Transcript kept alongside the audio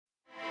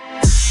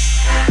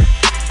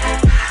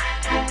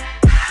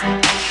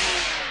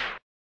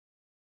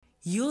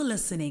You're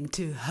listening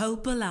to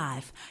Hope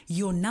Alive,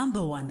 your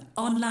number one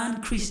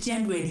online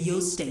Christian radio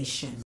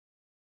station.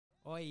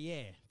 Oh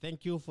yeah,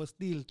 thank you for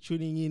still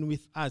tuning in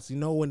with us. You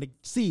know, on the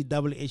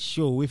CAA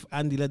show with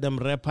Andy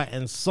Ledam, rapper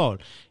and soul.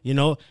 You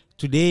know,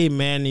 today,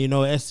 man, you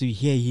know, as we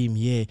hear him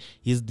here,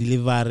 he's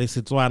delivering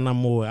Setswana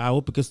more. I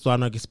hope it's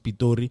Setswana is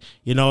Pitori.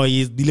 You know,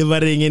 he's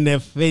delivering in a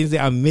fancy,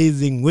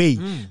 amazing way.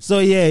 So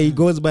yeah, he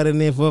goes by the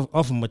name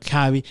of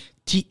Motlabi.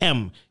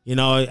 TM, you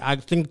know, I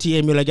think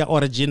TM you like a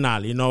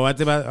original, you know,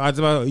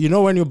 whatever, you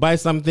know, when you buy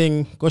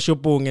something,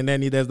 Koshopung, and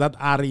then there's that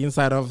R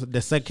inside of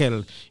the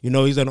circle, you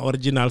know, he's an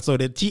original. So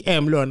the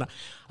TM, Leon,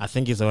 I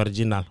think is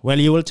original. Well,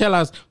 he will tell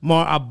us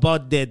more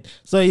about that.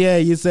 So yeah,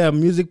 he's a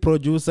music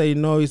producer, you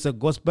know, he's a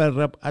gospel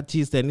rap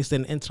artist, and he's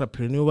an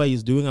entrepreneur.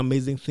 He's doing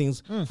amazing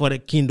things for the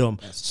kingdom.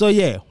 Yes. So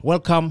yeah,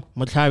 welcome,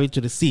 Motlabi,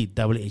 to the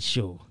CAA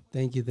show.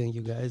 Thank you,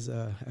 guys.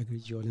 I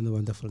greet you all in the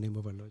wonderful name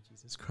of our Lord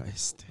Jesus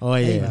Christ. Oh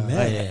yeah, amen.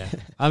 Oh, yeah.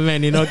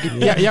 Amen. You know,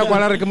 ya kwa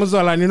la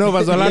rekemozola, you know,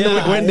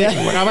 bazolani when they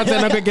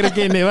abatse na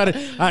bekerekene bare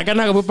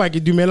kana go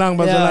bopaki dumelang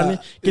bazolani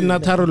ke nna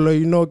tharolo,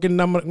 you know, ke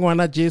nna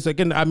ngwana Jesu,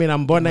 I mean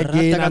I'm born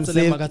again, I'm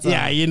saved.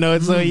 Yeah, you know,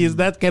 so is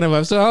that kind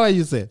of. So how are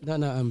you, sir? No,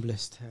 I'm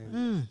blessed.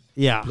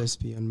 Yeah.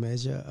 Blessed beyond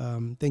measure.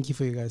 Thank you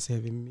for you guys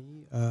having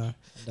me.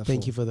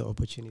 Thank you for the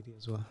opportunity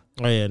as well.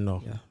 Oh yeah,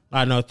 no. Yeah.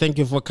 I know. Thank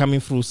you for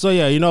coming through. So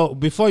yeah, you know,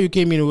 before you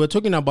came in, we were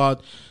talking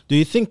about, do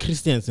you think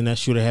Christians, you know,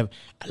 should have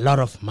a lot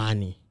of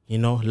money? You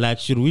know, like,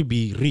 should we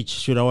be rich?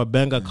 Should our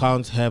bank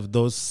accounts have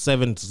those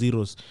 7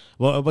 zeros?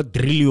 What about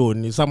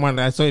trillion? Someone,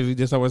 I saw a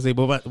video, someone say,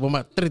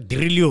 "Boma 3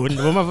 trillion,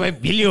 Boma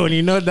 5 billion,"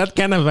 you know, that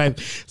kind of vibe.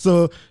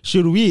 So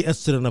should we,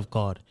 as children of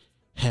God,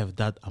 have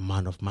that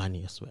amount of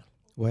money as well?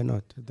 Why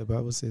not? The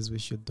Bible says we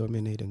should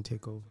dominate and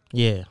take over.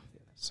 Yeah.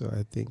 So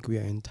I think we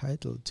are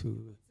entitled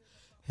to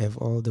have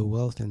all the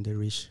wealth and the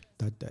rich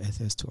that the earth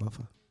has to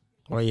offer.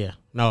 Oh yeah,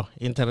 no,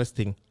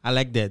 interesting. I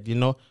like that. You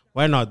know,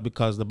 why not?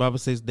 Because the Bible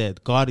says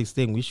that God is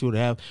saying we should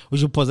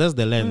possess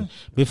the land.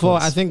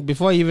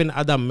 Before even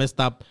Adam messed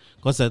up,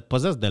 God said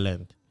possess the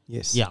land.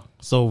 Yes. Yeah.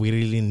 So we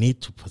really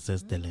need to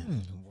possess the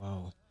land.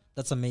 Wow,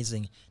 that's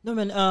amazing. No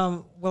man,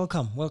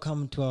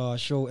 welcome to our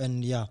show,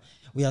 and yeah,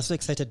 we are so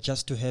excited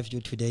just to have you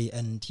today,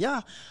 and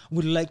yeah,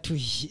 we'd like to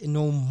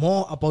know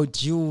more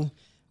about you.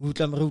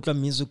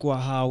 Music,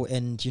 how,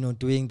 and you know,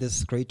 doing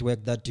this great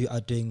work that you are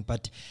doing.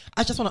 But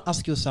I just want to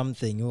ask you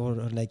something. Or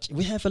like,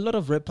 we have a lot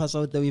of rappers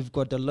out there. We've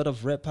got a lot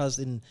of rappers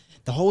in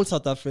the whole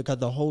South Africa,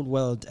 the whole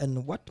world.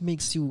 And what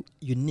makes you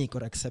unique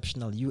or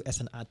exceptional, you as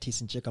an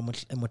artist in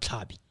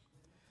Motlabi?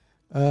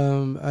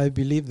 I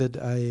believe that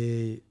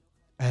I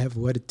have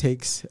what it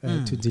takes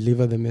to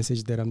deliver the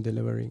message that I'm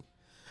delivering.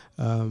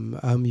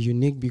 I'm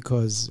unique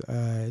because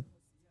I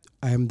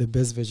am the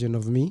best version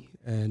of me,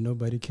 and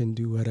nobody can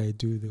do what I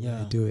do the way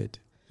I do it.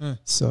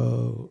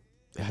 So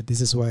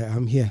this is why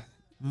I'm here.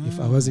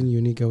 If I wasn't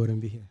unique, I wouldn't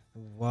be here.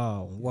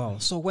 Wow.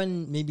 So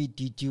when maybe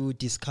did you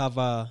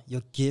discover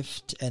your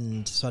gift,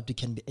 and so that you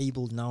can be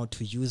able now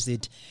to use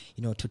it,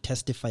 you know, to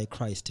testify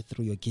Christ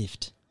through your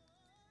gift?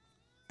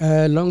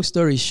 Long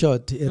story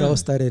short, it all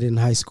started in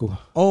high school.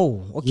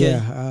 Oh, okay.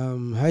 Yeah,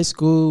 high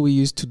school, we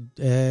used to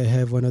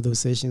have one of those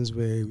sessions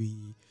where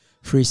we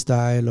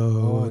freestyle,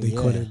 or they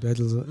call it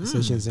battle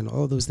sessions and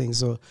all those things.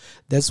 So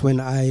that's when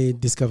I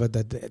discovered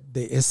that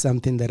there is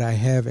something that I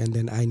have, and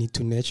then I need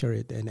to nurture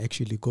it and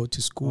actually go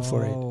to school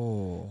for it.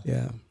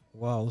 Yeah.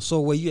 Wow.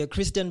 So were you a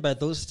Christian by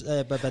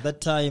that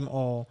time,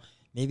 or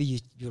maybe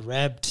you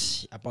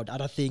rapped about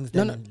other things?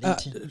 No.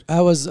 I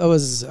was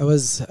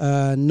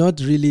not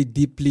really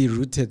deeply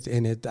rooted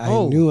in it.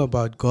 I knew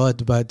about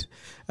God, but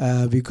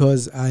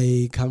because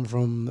I come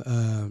from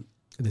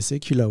the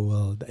secular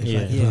world,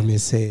 if I may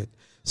say it.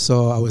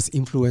 So I was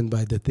influenced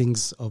by the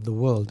things of the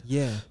world.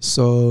 Yeah.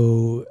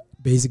 So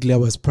basically I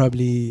was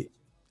probably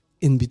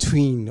in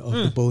between of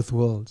the both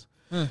worlds.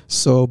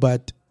 So,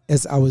 but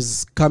as I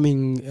was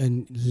coming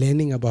and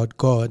learning about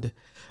God,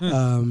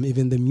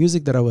 even the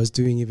music that I was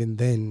doing even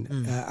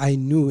then, I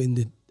knew in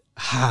the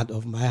heart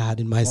of my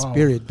heart, in my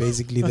spirit,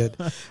 basically,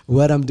 that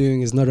what I'm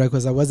doing is not right,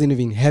 because I wasn't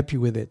even happy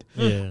with it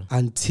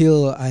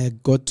until I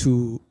got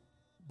to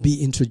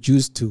be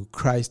introduced to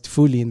Christ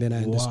fully, and then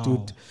I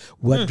understood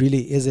what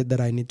really is it that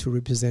I need to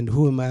represent,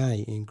 who am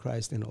I in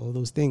Christ, and all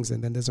those things.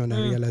 And then that's when I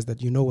realized that,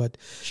 you know what,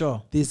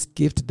 this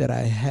gift that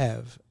I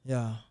have,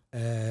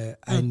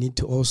 I need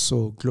to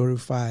also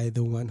glorify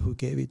the one who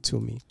gave it to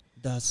me.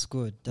 That's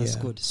good. That's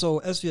good. So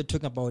as we are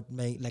talking about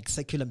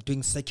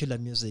doing secular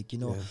music, you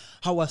know,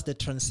 how was the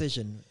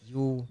transition?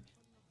 You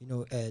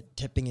know,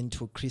 tapping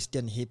into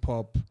Christian hip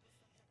hop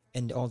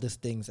and all these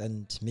things,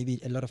 and maybe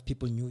a lot of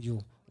people knew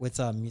you with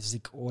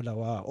music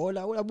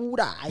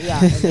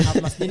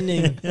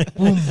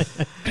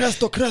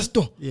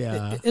Cresto.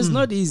 Yeah. It's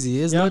not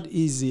easy. It's not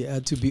easy,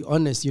 to be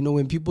honest. You know,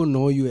 when people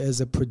know you as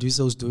a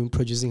producer who's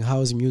producing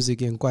house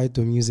music and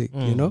kwaito music,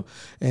 you know,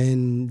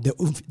 and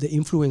the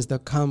influence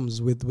that comes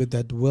with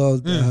that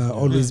world,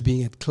 always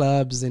being at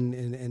clubs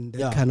and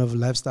that kind of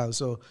lifestyle.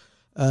 So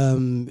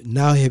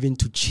now having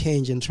to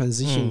change and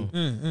transition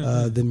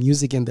the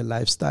music and the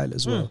lifestyle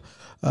as well.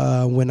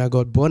 When I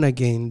got born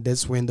again,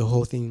 that's when the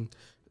whole thing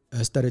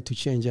started to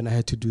change, and I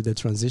had to do the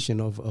transition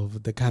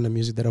of the kind of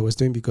music that I was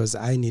doing, because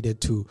I needed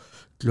to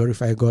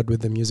glorify God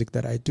with the music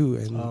that I do,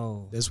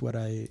 and that's what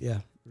I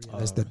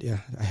realized that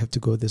I have to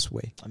go this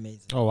way.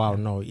 Amazing. Oh wow,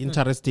 no,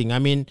 interesting. I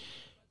mean,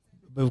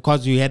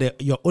 because you had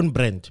your own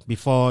brand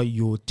before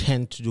you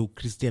tend to do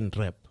Christian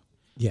rap.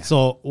 Yeah.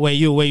 So were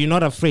you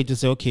not afraid to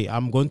say, okay,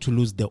 I'm going to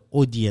lose the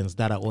audience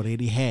that I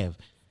already have?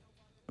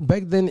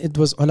 Back then, it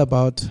was all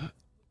about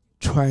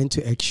trying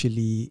to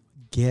actually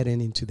get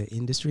into the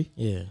industry.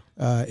 Yeah.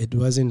 It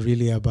wasn't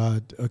really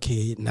about,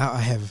 okay, now I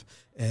have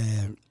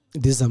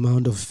this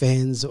amount of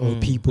fans or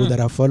people that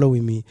are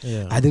following me.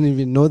 Yeah. I didn't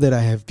even know that I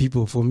have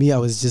people. For me, I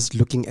was just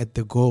looking at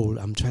the goal.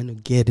 I'm trying to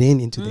get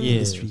into the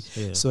industry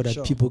so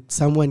that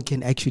someone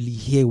can actually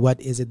hear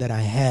what is it that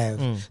I have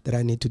that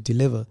I need to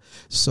deliver.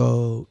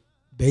 So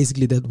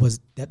basically that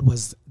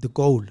was the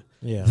goal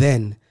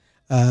then.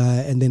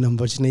 And then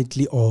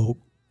unfortunately or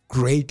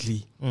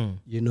greatly,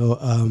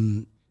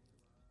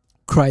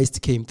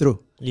 Christ came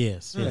through.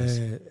 Yes.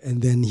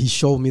 And then he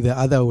showed me the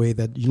other way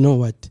that, you know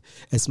what,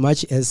 as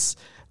much as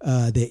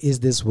there is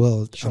this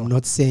world, I'm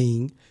not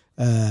saying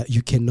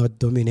you cannot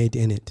dominate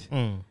in it.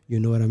 You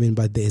know what I mean?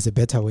 But there is a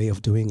better way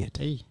of doing it.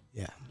 Hey.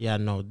 Yeah,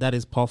 no, that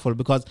is powerful,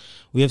 because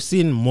we have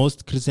seen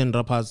most Christian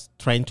rappers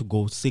trying to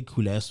go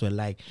secular as well.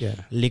 Like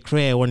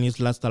Lecrae, on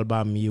his last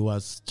album, he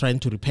was trying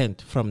to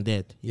repent from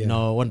that. You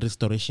know, on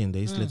Restoration,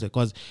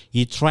 because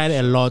he tried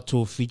a lot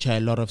to feature a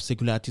lot of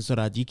secular artists so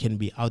that he can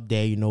be out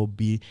there,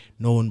 be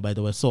known by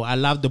the way. So I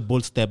love the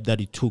bold step that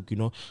he took,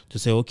 to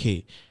say,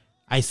 okay,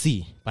 I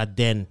see, but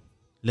then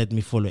let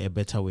me follow a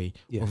better way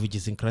of which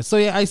is in Christ. So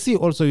I see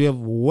also you have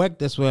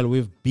worked as well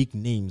with big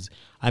names.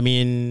 I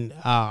mean,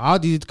 how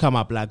did it come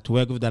up, like to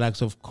work with the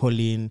likes of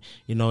Colin,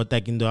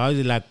 Takindo? How is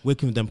it like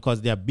working with them, because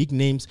they are big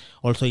names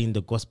also in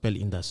the gospel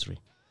industry?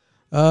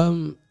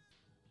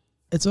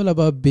 It's all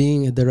about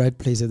being at the right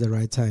place at the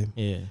right time.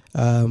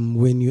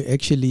 When you're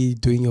actually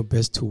doing your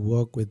best to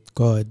work with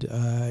God,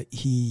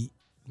 he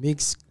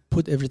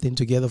put everything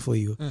together for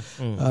you.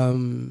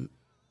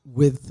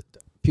 With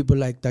people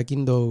like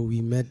Takindo, we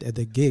met at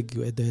the gig,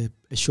 at the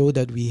show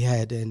that we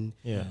had, and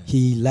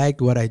he liked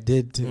what I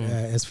did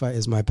as far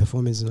as my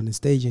performance on the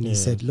stage, and he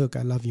said, look,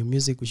 I love your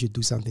music, we should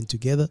do something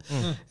together.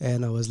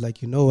 And I was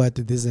like, you know what,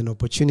 this is an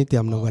opportunity,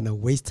 I'm not going to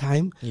waste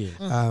time,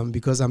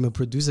 because I'm a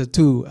producer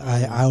too.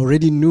 I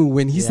already knew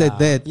when he said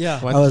that,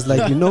 I was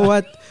like, you know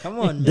what, come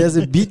on, there's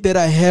a beat that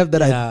I have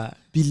that I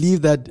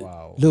believe that,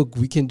 look,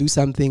 we can do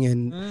something.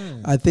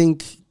 And I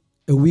think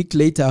a week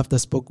later, after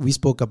we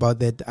spoke about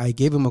that, I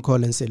gave him a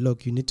call and said,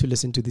 look, you need to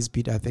listen to this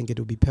beat. I think it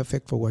will be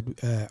perfect for what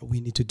we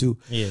need to do.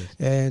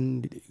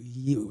 And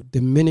the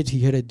minute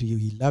he heard it,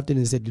 he loved it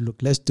and said, look,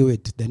 let's do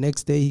it. The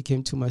next day he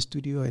came to my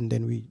studio and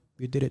then we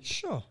did it.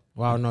 Sure.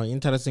 Wow, no,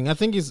 interesting. I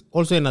think it's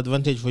also an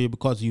advantage for you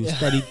because you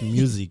studied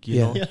music,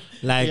 you know.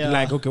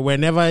 Like, okay,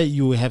 whenever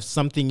you have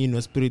something in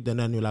your spirit, then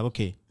you're like,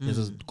 okay,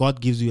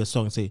 God gives you a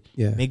song, say,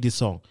 make this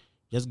song.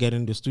 Just get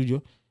in the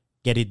studio,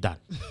 get it done.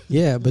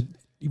 But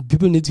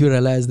people need to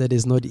realize that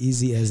it's not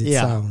easy as it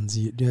sounds.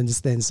 Do you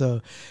understand?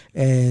 So,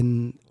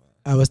 and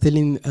I was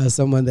telling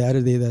someone the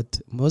other day that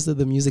most of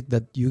the music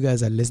that you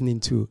guys are listening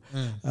to,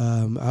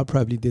 I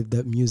probably did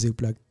that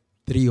music like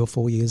 3 or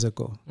 4 years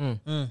ago.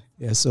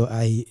 So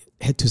I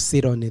had to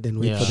sit on it and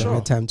wait for the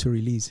right time to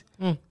release.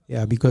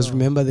 Because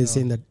remember they're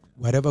saying that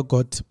whatever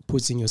God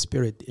puts in your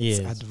spirit, it's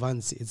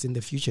advanced, it's in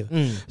the future.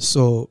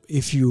 So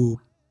if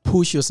you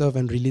push yourself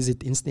and release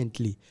it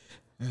instantly,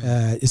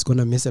 it's going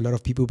to miss a lot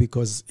of people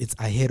because it's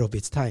ahead of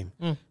its time.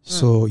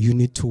 So you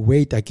need to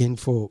wait again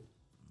for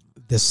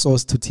the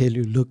source to tell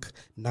you, look,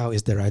 now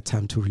is the right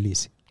time to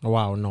release.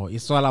 Wow, no,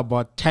 it's all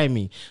about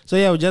timing. So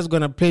we're just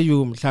going to play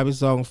you Mhlabi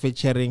song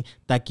featuring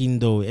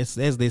Takindo.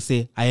 As they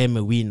say, I am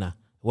a winner.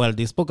 Well,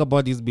 they spoke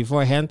about this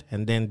beforehand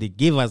and then they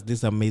gave us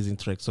this amazing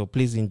track. So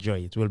please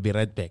enjoy it. We'll be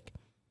right back.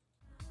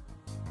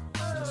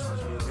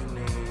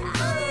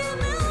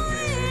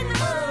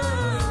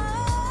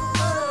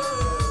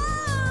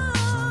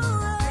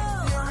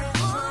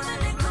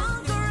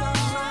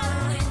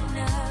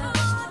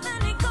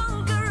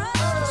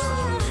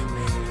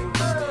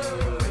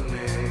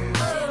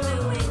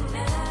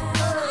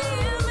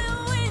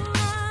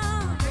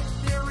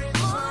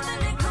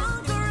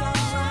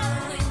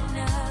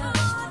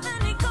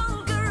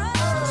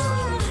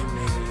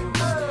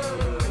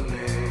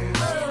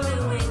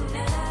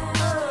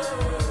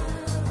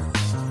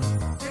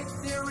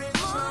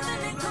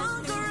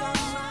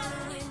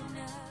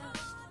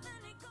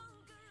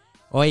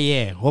 Oh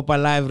yeah, Hope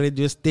Alive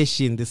radio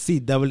station, the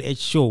CWH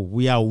show.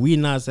 We are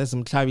winners, as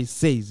Mhlabi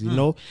says, you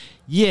know.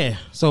 Yeah,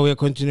 so we're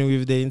continuing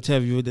with the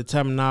interview. The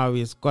time now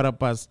is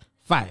 5:15.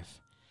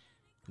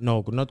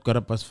 No, not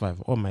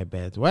 5:15. Oh my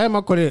bad. Why am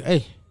I calling?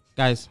 Hey,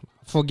 guys,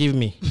 forgive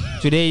me.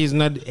 Today is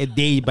not a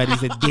day, but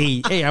it's a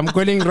day. Hey, I'm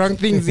calling wrong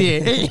things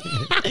here. Hey.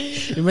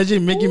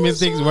 Imagine making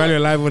mistakes while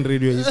you're live on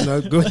radio. It's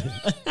not good.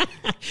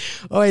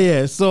 Oh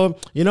yeah. So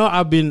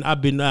I've been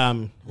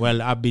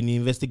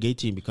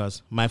investigating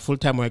because my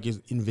full-time work is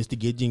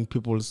investigating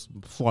people's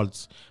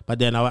faults. But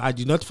then I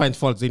did not find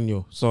faults in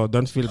you, so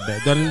don't feel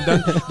bad. Don't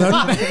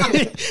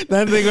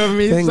think of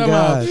me Thank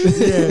somehow. God.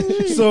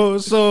 Yeah.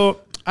 So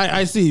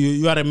I see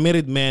you are a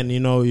married man,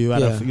 you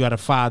are a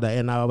father,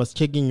 and I was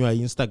checking your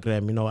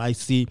Instagram, I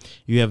see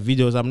you have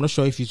videos. I'm not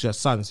sure if it's your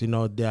sons,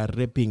 they are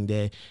rapping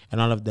there and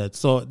all of that.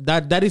 So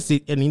that is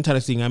an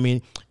interesting. I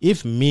mean,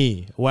 if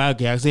me,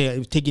 I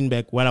say taking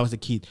back while I was a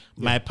kid,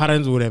 my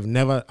parents would have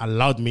never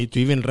allowed me to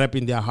even rap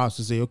in their house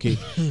to say, okay,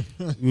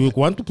 you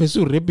want to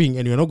pursue rapping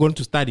and you're not going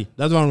to study.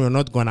 That's one we're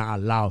not gonna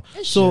allow.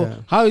 So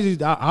how is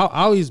it?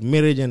 How is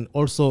marriage, and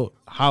also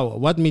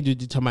what made you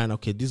determine,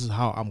 okay, this is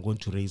how I'm going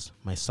to raise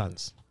my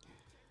sons?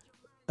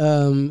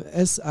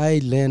 As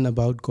I learn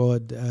about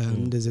God,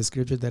 there's a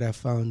scripture that I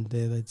found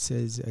there that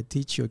says,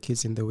 teach your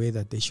kids in the way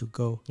that they should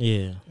go.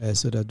 Yeah.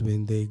 So that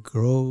when they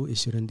grow, it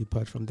shouldn't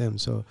depart from them.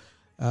 So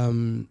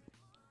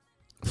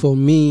for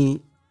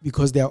me,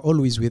 because they are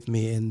always with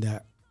me,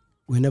 and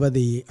whenever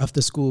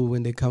after school,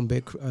 when they come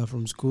back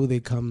from school,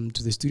 they come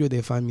to the studio,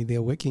 they find me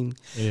there working,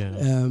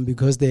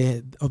 because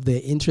of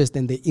their interest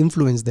and the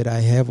influence that I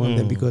have on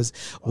them. Because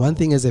one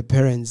thing as a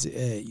parent,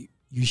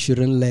 you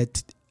shouldn't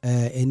let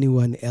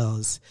anyone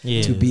else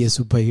to be a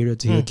superhero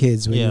to your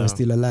kids when you're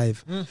still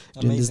alive. Do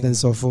you understand?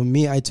 So for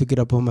me, I took it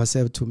upon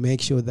myself to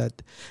make sure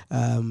that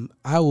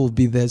I will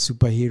be their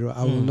superhero.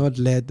 I will not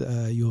let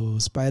your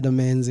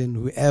Spider-Mans and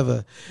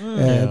whoever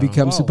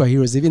become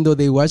superheroes, even though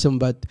they watch them.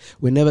 But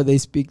whenever they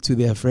speak to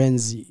their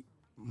friends,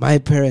 my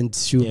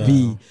parents should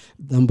be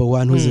number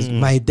one who says,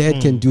 my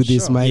dad can do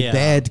this, my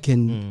dad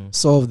can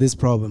solve this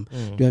problem.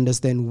 Do you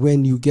understand?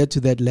 When you get to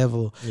that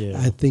level,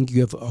 I think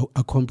you have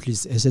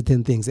accomplished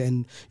certain things.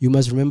 And you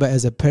must remember,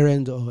 as a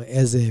parent or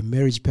as a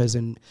marriage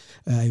person,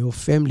 your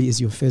family is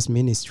your first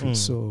ministry.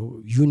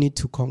 So you need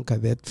to conquer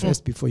that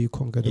first before you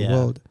conquer the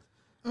world.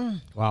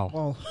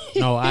 Wow.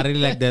 No, I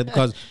really like that,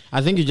 because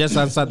I think you just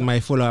answered my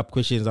follow-up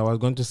questions. I was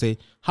going to say,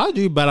 how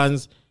do you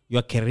balance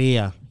your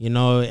career,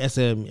 as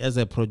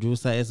a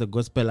producer, as a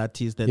gospel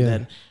artist, and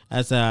then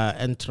as an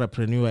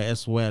entrepreneur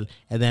as well,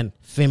 and then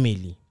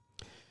family?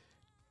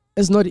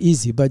 It's not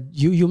easy, but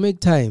you make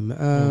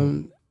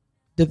time.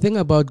 The thing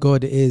about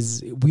God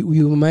is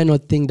we might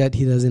not think that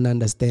he doesn't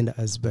understand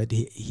us, but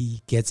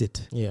he gets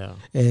it. Yeah.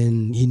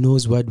 And he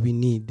knows what we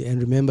need.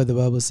 And remember, the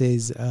Bible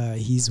says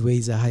his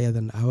ways are higher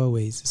than our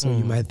ways. So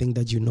you might think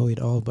that you know it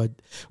all, but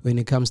when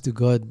it comes to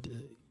God,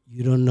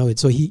 you don't know it.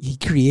 So he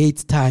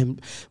creates time.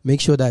 Make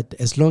sure that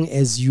as long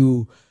as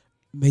you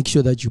make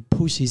sure that you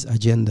push his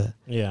agenda,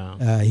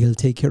 he'll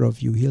take care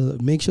of you. He'll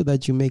make sure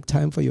that you make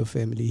time for your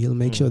family. He'll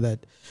make sure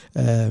that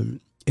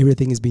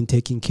everything is being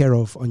taken care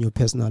of on your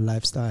personal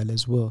lifestyle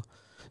as well.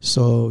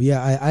 So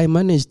I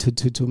managed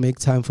to make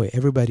time for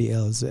everybody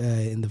else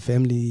in the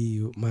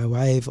family. My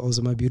wife,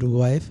 also my beautiful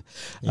wife.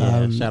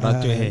 Shout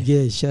out to her.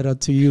 Yeah, shout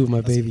out to you,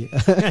 my baby.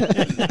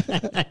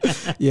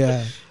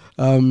 Yeah.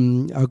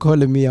 I call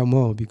her Mia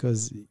more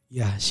because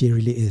she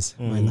really is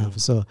my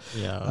love. So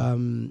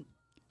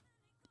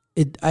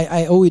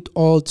I owe it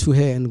all to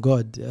her and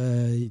God.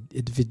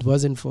 If it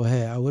wasn't for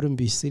her, I wouldn't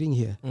be sitting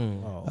here.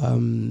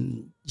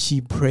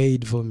 She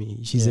prayed for me.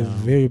 She's a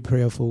very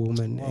prayerful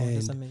woman. Wow, and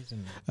that's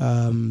amazing.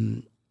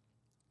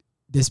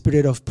 The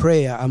spirit of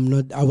prayer,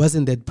 I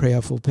wasn't that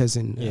prayerful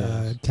person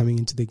coming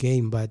into the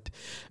game, but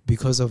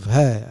because of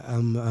her,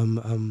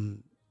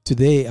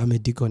 today I'm a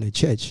deacon at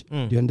church.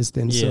 Do you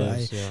understand?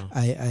 Yes, so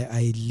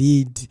I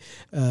lead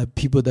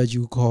people that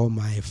you call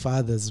my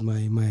fathers,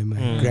 my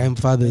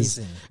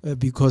grandfathers,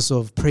 because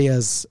of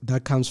prayers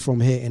that comes from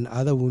her and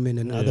other women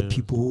and other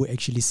people who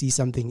actually see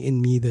something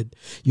in me that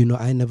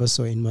I never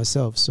saw in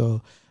myself.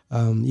 So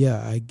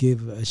I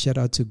give a shout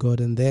out to God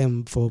and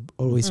them for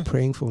always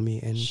praying for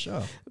me, and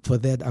for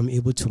that I'm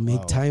able to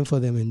make time for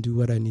them and do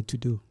what I need to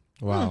do.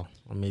 Wow,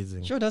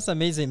 amazing. Sure, that's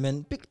amazing,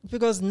 man.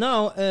 Because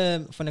now,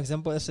 for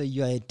example, let's say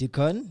you are a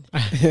deacon.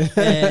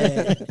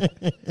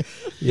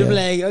 You're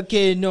like,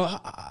 okay, no,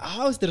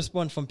 how's the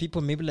response from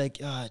people? Maybe like,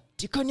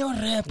 deacon, you're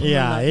rap.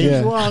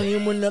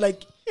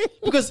 Like,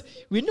 because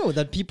we know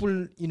that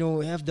people,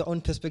 have their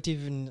own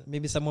perspective, and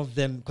maybe some of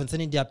them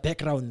concerning their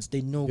backgrounds.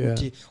 They know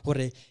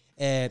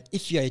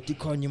if you are a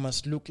deacon, you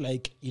must look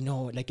like,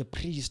 like a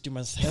priest. You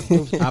must have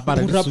those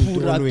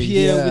pura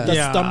appear with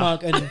a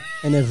stomach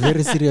and a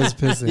very serious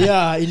person.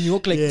 And you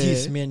look like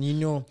this, man,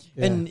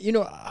 And,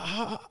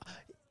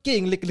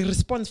 getting like the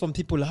response from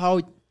people,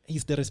 how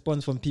is the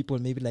response from people?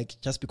 Maybe like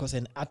just because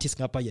an artist,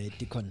 you're a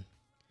deacon.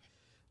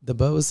 The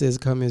Bible says,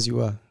 come as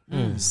you are.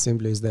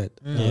 Simple as that.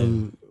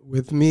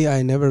 With me,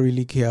 I never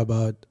really care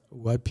about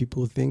what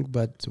people think,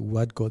 but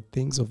what God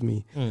thinks of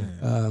me.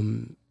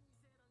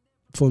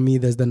 For me,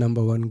 that's the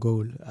number one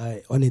goal.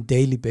 On a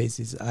daily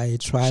basis, I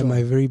try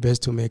my very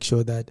best to make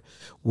sure that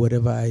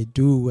whatever I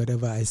do,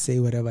 whatever I say,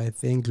 whatever I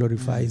think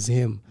glorifies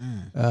Him.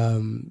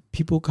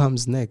 People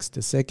comes next,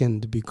 the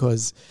second,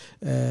 because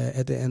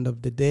at the end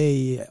of the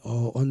day,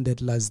 or on that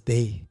last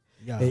day,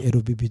 Yeah.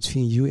 It'll be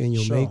between you and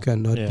your Sure. maker,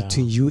 not Yeah.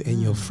 between you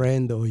and your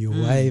friend or your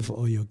wife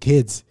or your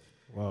kids,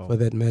 Wow. for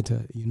that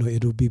matter. You know,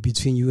 it'll be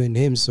between you and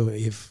him. So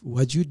if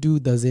what you do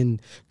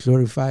doesn't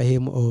glorify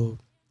him or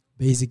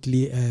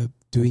basically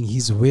doing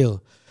his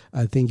will,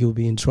 I think you'll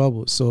be in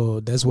trouble. So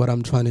that's what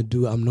I'm trying to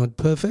do. I'm not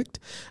perfect.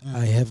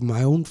 I have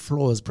my own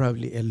flaws,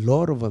 probably a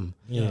lot of them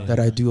Yeah. that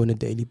I do on a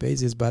daily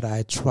basis, but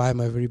I try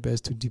my very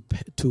best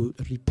to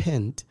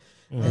repent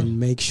and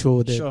make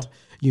sure that, Sure.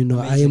 you know,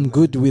 I Amazing, am man.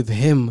 good with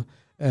him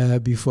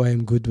before I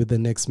am good with the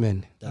next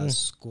man.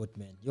 That's good,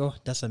 man. Yo,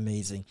 that's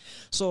amazing.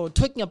 So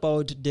talking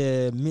about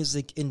the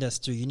music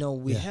industry, you know,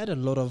 we Yeah. had a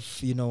lot of,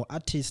 you know,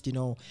 artists, you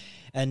know,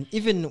 and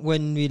even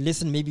when we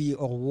listen maybe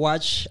or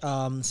watch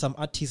some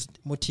artists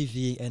on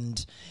TV,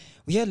 and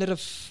we hear a lot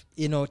of,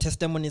 you know,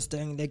 testimonies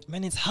saying like,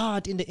 man, it's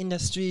hard in the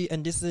industry,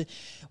 and this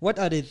what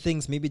are the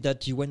things maybe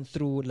that you went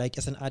through like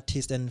as an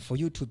artist and for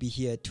you to be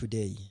here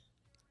today?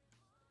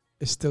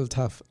 It's still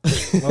tough.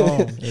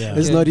 Oh, Yeah.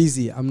 It's okay. not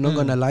easy. I'm not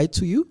gonna lie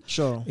to you.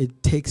 Sure.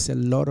 It takes a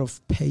lot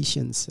of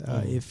patience.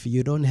 If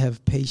you don't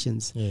have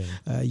patience,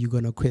 Yeah. you're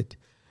gonna quit.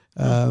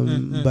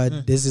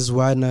 But this is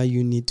why now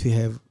you need to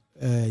have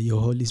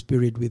your Holy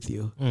Spirit with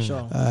you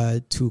Sure.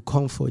 to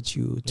comfort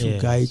you, to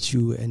Yes. guide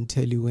you, and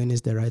tell you when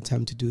is the right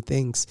time to do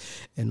things.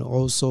 And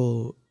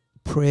also,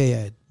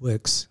 prayer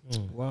works.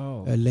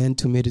 Wow. Learn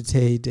to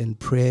meditate and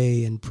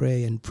pray and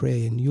pray and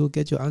pray, and you'll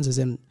get your answers.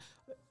 And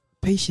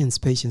patience.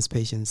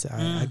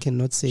 I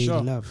cannot say Sure.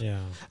 it enough. Yeah.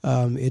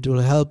 It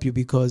will help you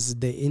because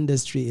the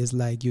industry is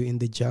like you're in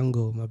the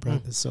jungle, my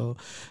brother. So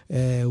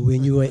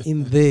when you are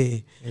in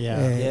there,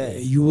 Yeah.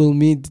 you will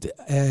meet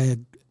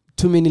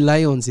too many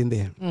lions in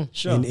there.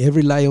 Sure. And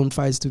every lion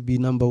fights to be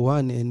number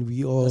one, and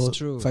we all That's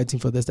true. fighting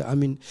for this. I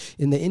mean,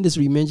 in the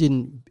industry,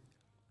 imagine,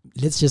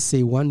 let's just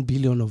say 1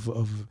 billion of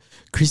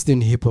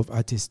Christian hip hop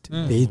artists.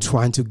 They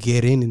trying to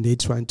get in and they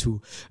trying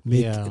to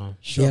make Yeah.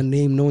 their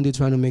name known. They're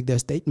trying to make their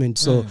statement.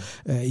 So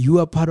you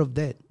are part of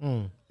that.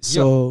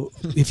 So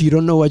if you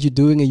don't know what you're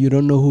doing and you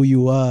don't know who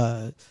you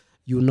are,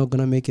 you're not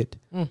gonna make it.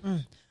 So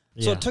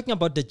Yeah. talking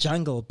about the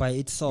jungle by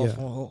itself,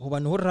 Yeah.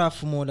 one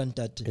rough more than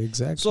that.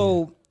 Exactly.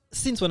 So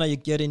since when you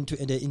get into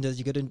the industry,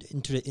 you get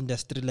into the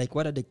industry, like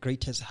what are the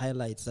greatest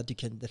highlights that you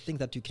can, the thing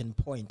that you can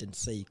point and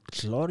say,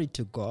 glory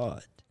to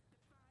God?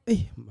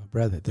 Hey, my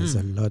brother, there's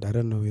a lot. I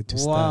don't know where to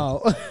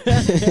start. Wow.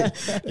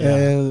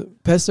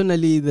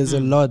 Personally, there's a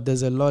lot.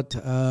 There's a lot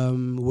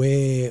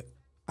where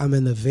I'm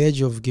on the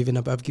verge of giving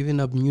up. I've given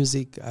up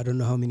music. I don't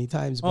know how many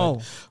times, but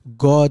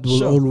God will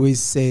Sure. always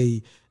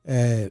say,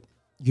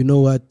 you know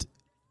what?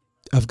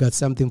 I've got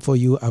something for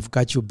you. I've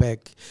got your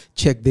back.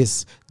 Check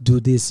this. Do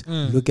this.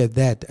 Look at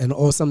that. And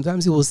or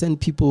sometimes He will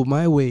send people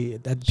my way,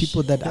 that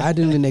people that I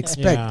didn't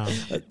expect.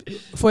 Yeah.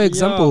 For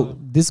example,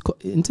 this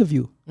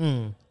interview,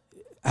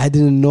 I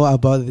didn't know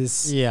about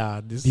this Yeah.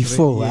 This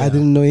before. yeah. I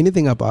didn't know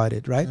anything about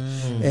it, right?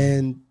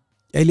 And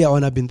earlier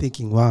on, I've been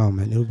thinking, wow,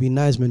 man, it would be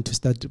nice, man, to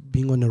start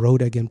being on the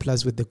road again.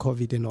 Plus, with the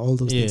COVID and all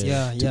those things,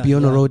 Yeah. to be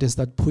on the road and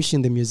start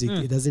pushing the music.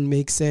 It doesn't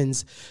make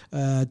sense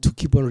to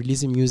keep on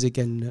releasing music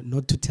and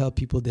not to tell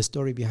people the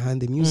story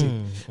behind the music,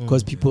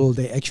 because people,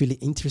 they're actually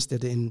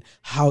interested in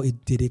how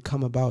it did it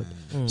come about.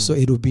 So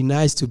it would be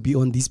nice to be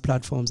on these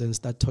platforms and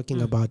start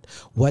talking about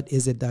what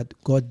is it that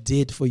God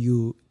did for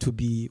you to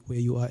be where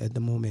you are at the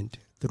moment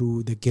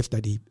through the gift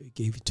that He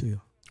gave to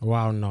you.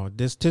 Wow, no,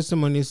 there's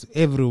testimonies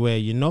everywhere,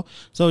 you know.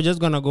 So we're just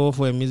gonna go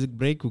for a music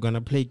break. We're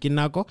gonna play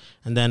Kinako,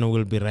 and then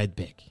we'll be right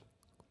back.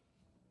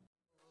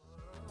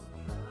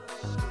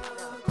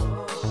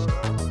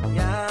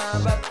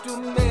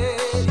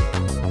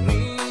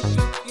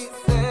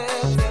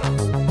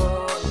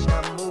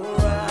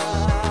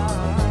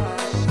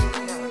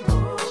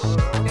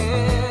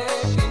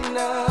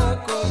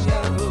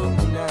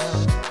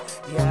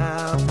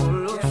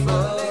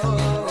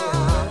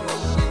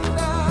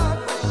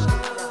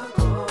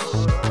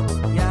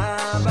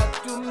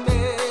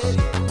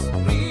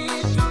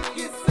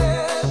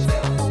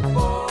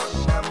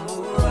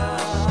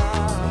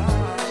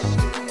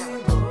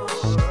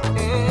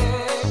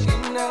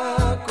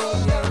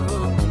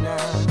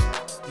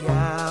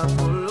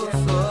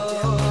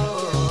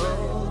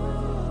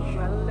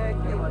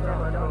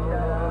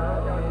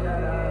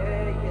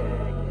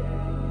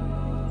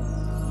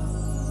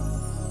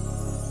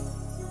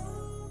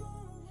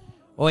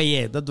 Oh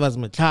yeah, that was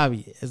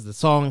Mklavi, as the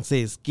song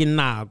says,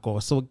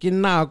 Kinako. So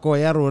Kinako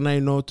Yarona,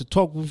 you know, to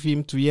talk with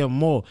him to hear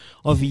more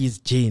of his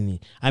journey.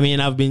 I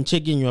mean, I've been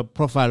checking your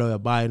profile or your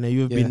bio, and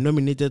you've been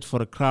nominated for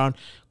the Crown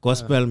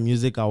Gospel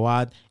Music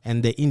Award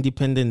and the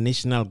Independent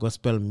National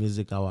Gospel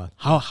Music Award.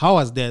 How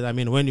was that? I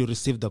mean, when you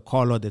received the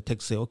call or the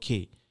text, say,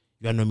 okay,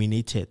 you are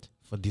nominated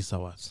for these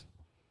awards.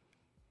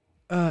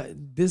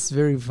 This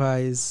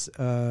verifies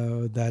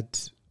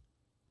that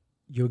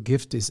your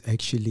gift is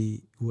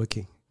actually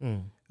working.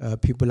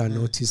 People are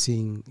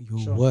noticing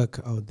your work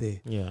out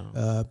there.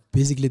 Yeah.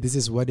 Basically, this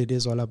is what it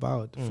is all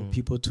about, for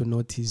people to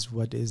notice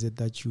what is it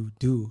that you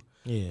do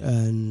Yeah.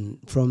 And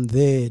from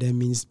there, that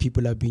means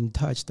people are being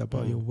touched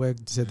about your work.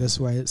 So that's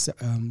why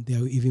they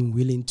are even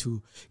willing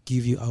to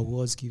give you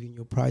awards, giving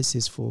you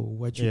prizes for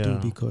what you do, Yeah.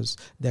 because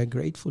they're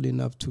grateful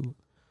enough to,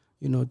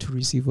 to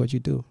receive what you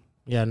do.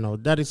 Yeah, no,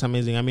 that is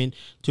amazing. I mean,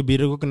 to be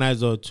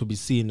recognized or to be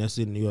seen as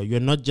in you're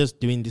not just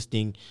doing this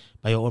thing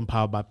by your own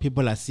power, but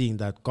people are seeing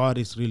that God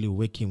is really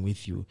working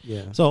with you.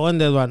 Yeah. So on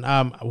that one,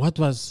 what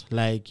was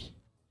like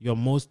your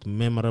most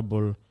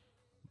memorable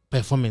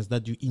performance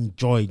that you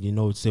enjoyed?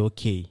 Say,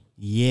 okay,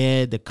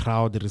 yeah, the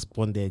crowd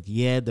responded.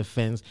 Yeah, the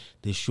fans,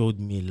 they showed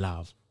me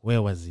love.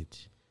 Where was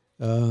it?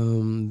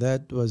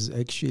 That was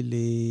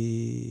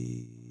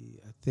actually,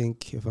 I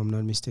think, if I'm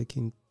not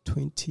mistaken,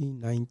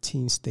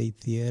 2019 State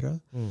Theatre.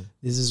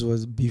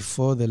 Was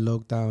before the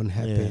lockdown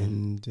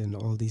happened and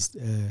all these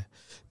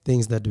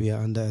things that we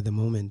are under at the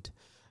moment.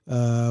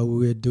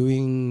 We were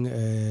doing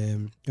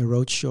a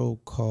road show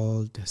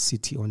called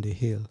City on the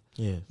Hill.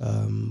 Yeah.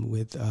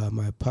 With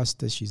my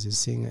pastor. She's a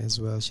singer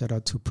as well. Shout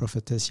out to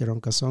Prophetess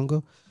Sharon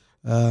Kasongo.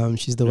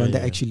 She's the one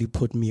that actually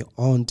put me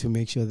on to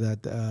make sure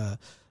that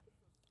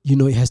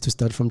it has to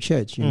start from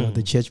church.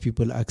 The church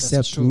people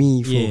accept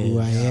me for who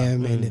I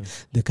am and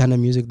the kind of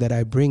music that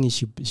I bring. And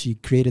she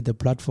created the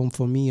platform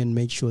for me and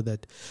made sure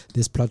that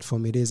this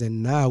platform it is.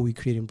 And now we're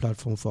creating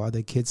platform for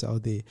other kids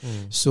out there.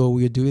 So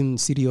we're doing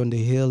City on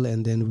the Hill,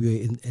 and then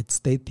we're at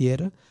State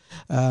Theatre.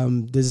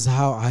 This is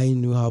how I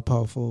knew how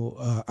powerful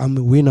I'm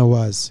a Winner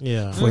was.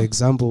 For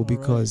example,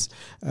 because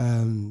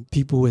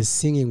people were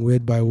singing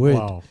word by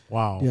word.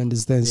 Wow. You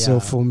understand? So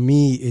for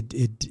me,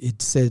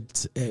 it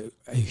set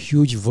a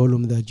huge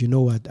volume that,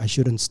 I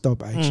shouldn't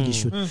stop. I actually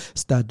should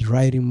start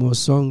writing more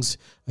songs.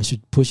 I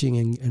should pushing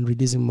and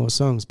releasing more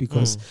songs,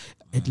 because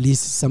at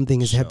least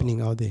something is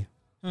happening out there.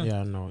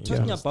 Yeah, no.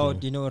 Talking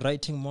about,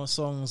 writing more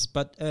songs,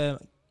 but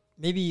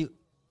maybe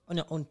on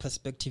your own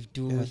perspective,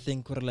 do you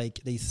think like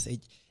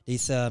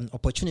there's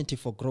opportunity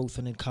for growth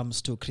when it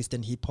comes to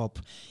Christian hip hop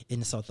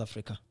in South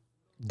Africa?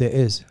 There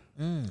is.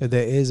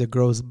 There is a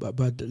growth,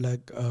 but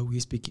like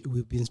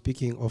we've been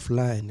speaking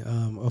offline,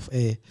 off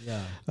air.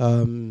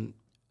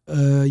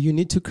 You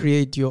need to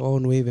create your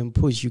own wave and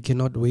push. You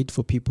cannot wait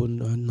for people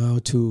now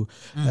to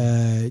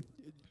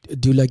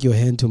do like your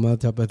hand to mouth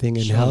type of thing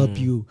and help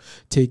you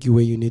take you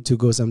where you need to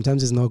go.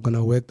 Sometimes it's not going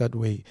to work that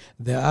way.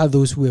 There are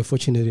those who are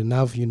fortunate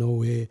enough,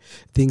 where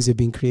things have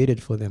been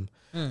created for them.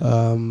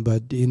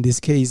 But in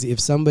this case, if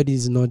somebody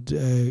is not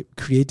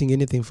creating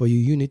anything for you,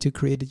 you need to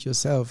create it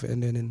yourself,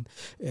 and then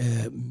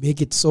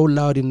make it so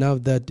loud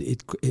enough that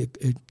it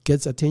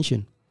gets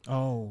attention.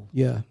 Oh,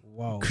 yeah.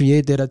 Wow.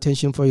 Create that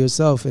attention for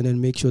yourself, and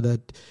then make sure that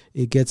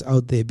it gets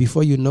out there.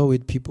 Before you know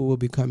it, people will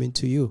be coming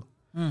to you.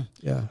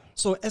 Yeah.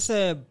 So as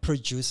a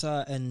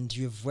producer, and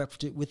you've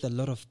worked with a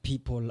lot of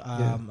people,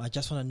 I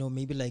just want to know,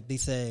 maybe like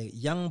there's a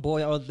young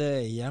boy out there,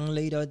 a young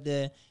lady out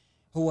there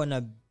who want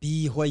to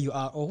be where you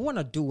are, or who want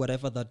to do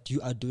whatever that you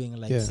are doing,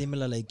 like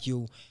similar like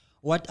you.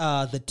 What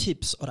are the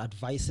tips or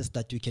advices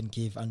that you can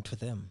give unto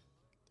them?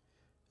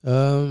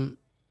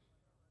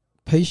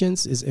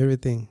 Patience is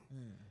everything.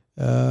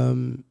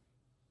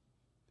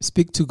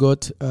 Speak to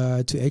God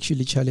to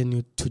actually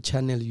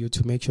channel you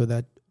to make sure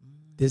that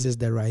this is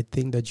the right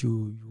thing that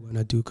you want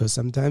to do. Because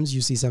sometimes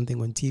you see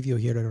something on TV or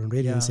hear it on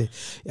radio and say,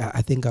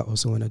 I think I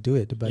also want to do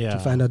it. But to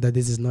find out that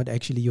this is not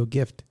actually your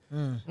gift.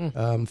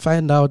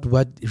 Find out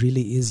what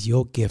really is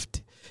your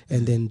gift,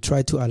 and then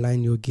try to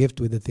align your gift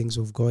with the things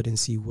of God and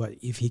see what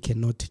if He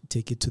cannot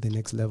take it to the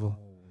next level.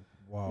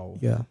 Wow.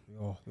 Yeah.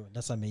 Oh,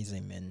 that's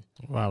amazing, man.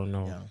 Wow,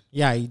 no.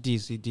 Yeah, it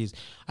is.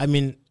 I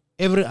mean,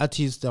 every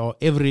artist or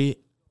every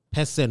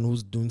person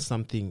who's doing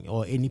something,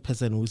 or any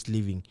person who's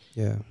living,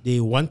 they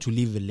want to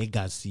leave a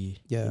legacy,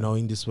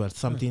 in this world,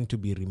 something to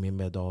be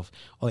remembered of,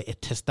 or a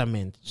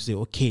testament to say,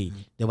 okay,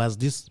 there was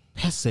this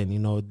person,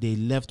 they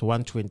left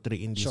 1, 2, and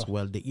 3 in this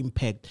world, the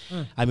impact.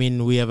 I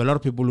mean, we have a lot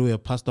of people who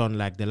have passed on,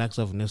 like the likes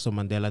of Nelson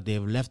Mandela. They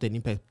have left an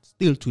impact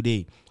still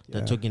today.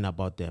 They're talking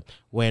about them.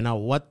 Where now,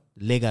 what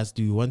legacy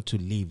do you want to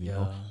leave,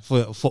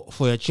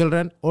 for your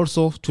children,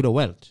 also to the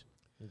world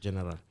in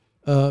general?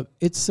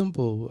 It's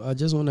simple. I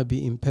just want to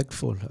be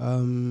impactful.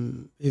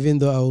 Even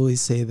though I always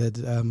say that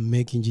I'm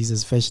making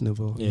Jesus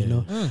fashionable,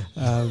 That's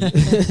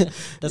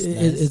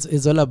nice.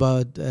 It's all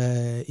about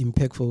being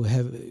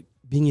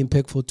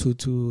impactful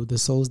to the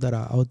souls that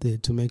are out there,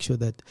 to make sure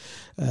that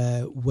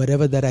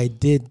whatever that I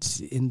did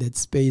in that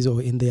space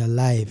or in their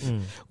life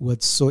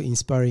was so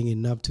inspiring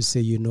enough to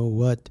say, you know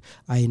what,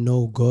 I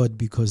know God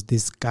because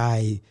this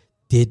guy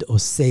did or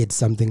said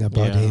something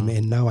about him,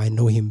 and now I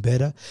know him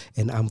better,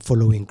 and I'm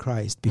following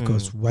Christ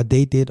because what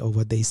they did or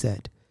what they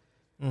said.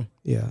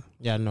 Yeah,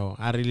 no,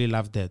 I really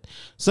love that.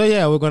 So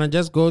we're gonna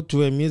just go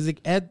to a music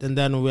ad, and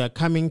then we are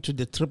coming to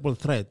the triple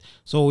threat.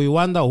 So we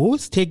wonder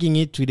who's taking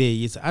it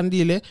today. Is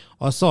Andile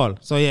or Saul?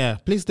 So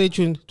please stay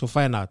tuned to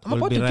find out. I'm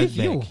we'll about be to right give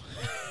back. you.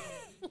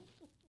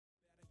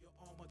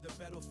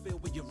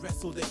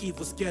 wrestle the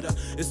evil scatter.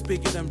 It's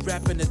bigger than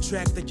rapping the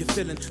track that you're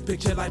feeling.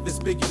 Picture life is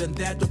bigger than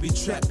that. Don't be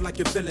trapped like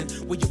a villain.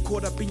 When you're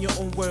caught up in your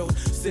own world,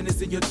 sin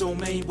is in your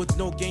domain with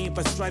no gain,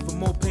 but strive for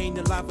more pain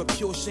than life of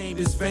pure shame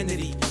is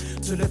vanity.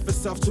 To live for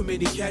self, too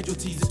many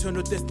casualties.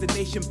 Eternal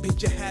destination,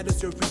 picture had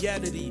as your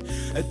reality.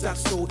 A dark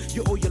soul,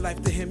 you owe your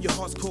life to him, your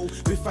heart's cold.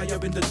 With fire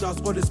in the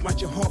dust, what is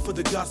much your heart for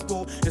the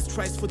gospel? It's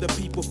Christ for the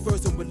people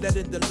first, and we're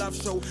letting the love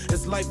show.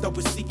 It's life that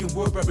we're seeking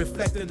word by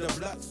reflecting the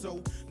blood.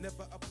 So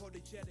never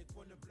apologetic.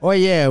 Oh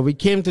yeah, we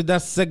came to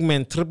that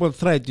segment, Triple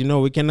Threat. You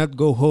know, we cannot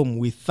go home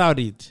without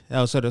it.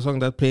 Also, the song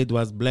that played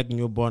was Black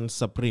Newborn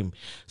Supreme.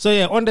 So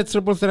yeah, on the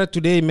Triple Threat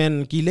today,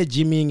 man, Kile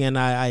Jimming and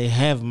I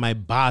have my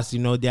bars, you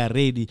know, they are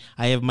ready.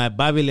 I have my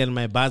Babel and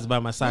my bars by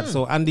my side.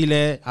 So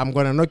Andile, I'm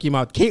going to knock him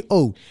out.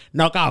 KO,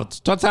 knockout,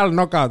 total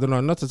knockout.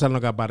 No, not total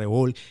knockout, but a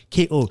whole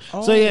KO.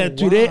 So yeah,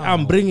 today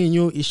I'm bringing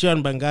you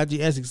Ishan Bangaji,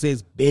 as it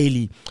says,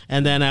 Bailey.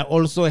 And then I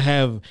also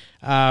have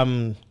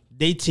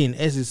Dating,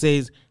 as it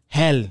says,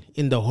 Hell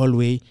in the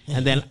Hallway,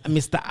 and then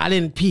Mr.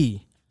 Allen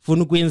P.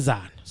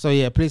 Funukwenzan. So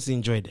yeah, please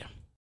enjoy them.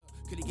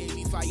 Could he gave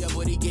me fire,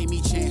 but he gave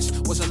me chance.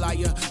 Was a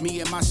liar,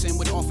 me and my sin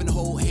would often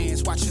hold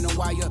hands. Watching a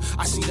wire,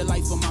 I see the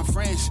life of my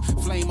friends.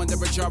 Flame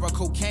under a jar of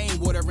cocaine,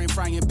 water in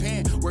frying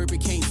pan. Word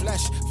became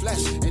flesh,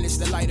 and it's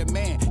the light of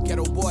man.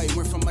 Ghetto boy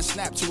went from a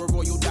snap to a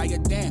royal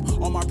diadem.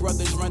 All my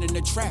brothers running the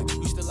track,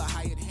 you still a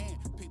hired hand.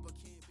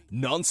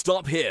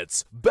 Non-stop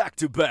hits, back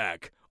to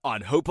back,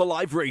 on Hope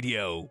Alive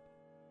Radio.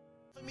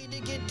 Me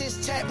to get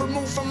this tat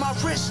removed from my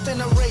wrist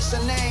and erase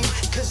a name.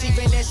 Cause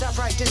even as I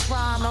write this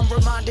rhyme, I'm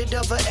reminded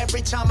of her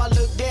every time I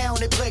look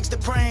down. It plagues the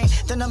brain,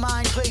 then the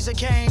mind plays a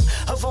game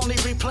of only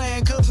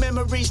replaying good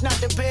memories, not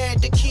the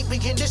bad, to keep me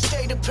in this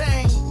state of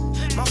pain.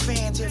 My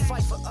fans here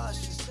fight for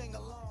us and sing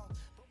along.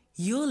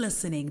 You're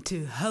listening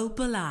to Hope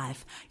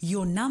Alive,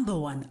 your number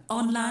one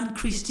online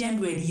Christian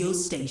radio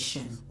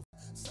station.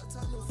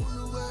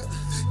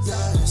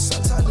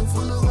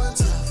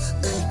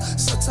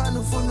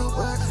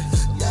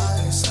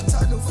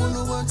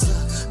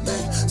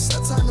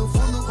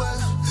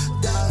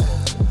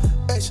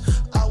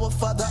 Our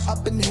Father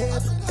up in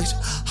heaven,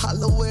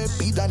 hallowed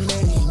be thy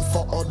name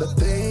for all the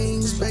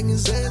things banging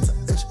sense.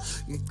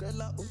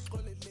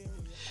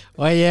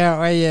 Oh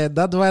yeah,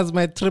 that was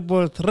my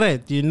Triple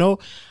Threat, you know.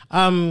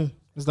 Mr.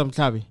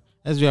 Mklabi,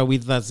 as you are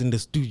with us in the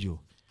studio,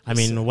 I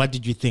mean, what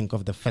did you think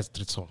of the first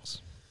 3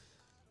 songs?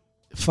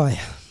 Fire.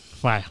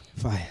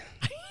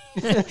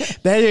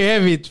 There you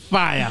have it,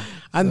 fire.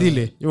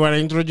 Andile, you want to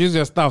introduce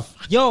your stuff?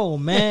 Yo,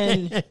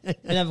 man.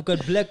 And I've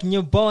got Black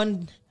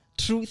Newborn,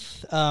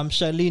 Truth,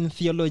 Charlene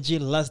Theology,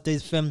 Last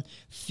Days Femme,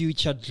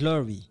 Future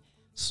Glory.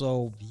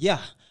 So, yeah,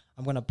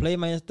 I'm going to play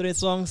my 3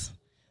 songs.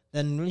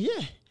 Then,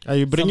 yeah. Are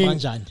you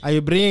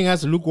bringing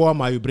us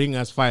lukewarm or are you bringing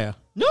us fire?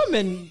 No,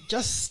 man,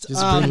 just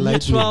bring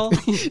neutral.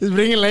 He's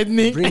bringing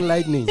lightning? Bring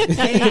lightning.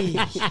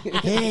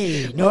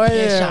 hey, no pressure.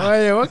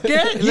 Yeah,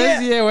 okay.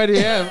 Let's hear what you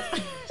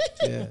have.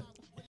 Yeah.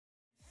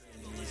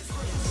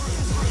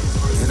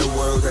 In a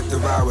world that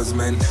devours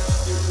men,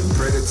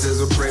 predators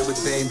will prey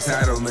with their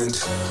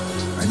entitlement.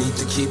 I need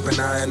to keep an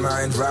eye on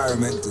my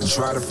environment and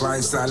try to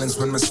find silence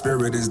when my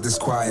spirit is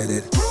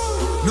disquieted.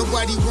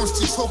 Nobody wants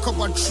to talk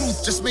about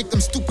truth, just make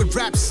them stupid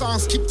rap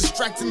songs, keep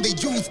distracting their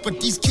youth.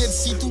 But these kids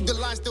see through the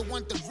lies, they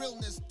want the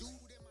realness, dude.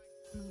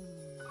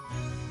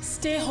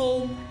 Stay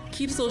home,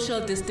 keep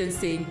social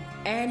distancing,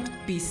 and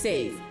be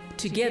safe.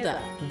 Together,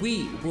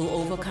 we will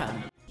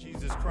overcome.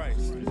 Jesus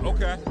Christ.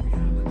 Okay.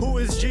 Who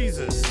is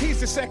Jesus? He's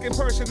the second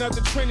person of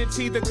the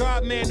Trinity, the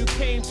God-man who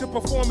came to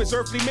perform his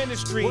earthly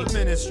ministry. What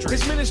ministry?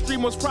 His ministry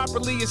most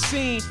properly is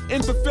seen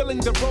in fulfilling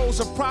the roles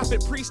of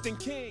prophet, priest, and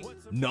king.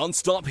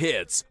 Non-stop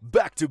hits,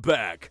 back to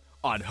back,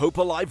 on Hope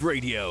Alive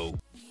Radio.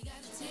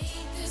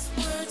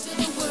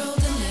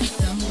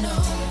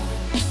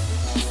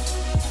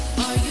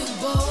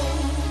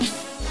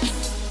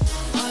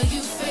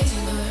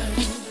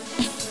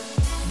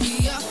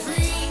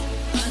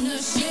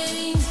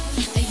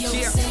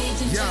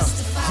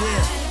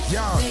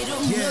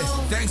 Yeah,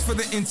 thanks for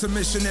the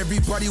intermission,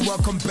 everybody,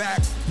 welcome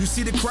back. You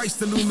see the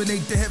Christ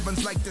illuminate the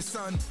heavens like the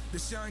sun. The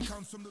shine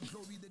comes from the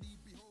glory that he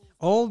beholds.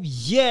 Oh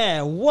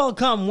yeah,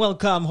 welcome,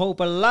 Hope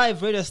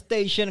Alive radio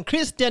station,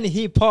 Christian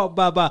hip hop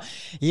baba.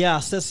 Yeah,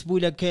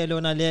 sesbula kelo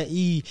na le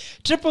I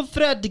Triple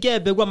Threat ge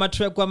begwa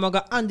matrack kwa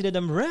maga andile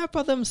them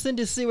rapper them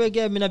sindi siwe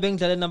ge mina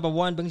bengdale number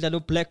 1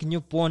 bengdale Black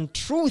Newborn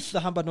Truth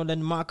hamba no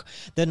landmark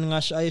then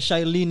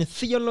Charlene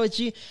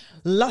Theology,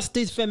 Last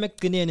Days Femme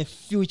and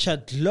Future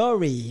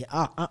Glory.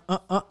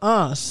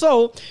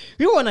 So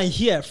we want to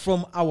hear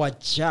from our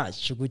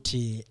judge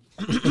Guti.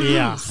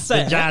 Yeah,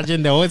 Sir, the judge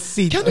in the hot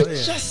seat. can you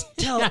just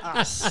tell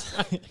us?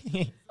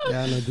 Yeah,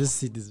 no, this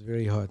seat is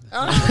very hot.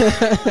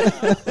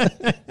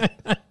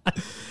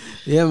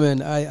 Yeah,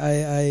 man.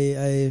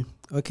 I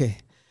okay.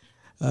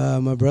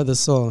 My brother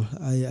Saul,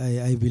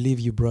 I believe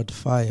you brought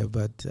fire,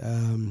 but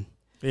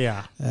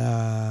yeah.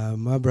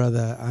 My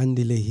brother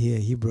Andile here,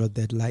 he brought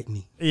that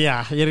lightning.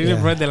 Yeah, he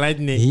really brought the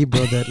lightning. He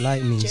brought that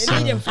lightning. So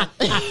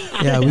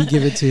Yeah, we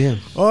give it to him.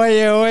 Oh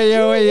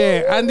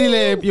yeah.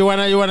 Andile, you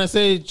wanna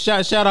say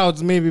shout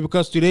outs maybe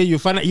because today you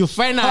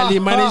finally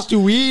managed to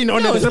win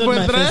on the it's not triple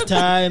my threat. first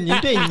time.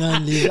 You're doing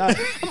Andy. I'm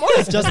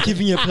always just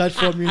giving you a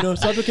platform,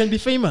 so we can be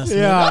famous.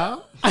 Yeah.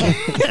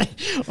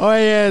 Oh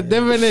yeah,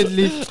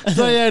 definitely.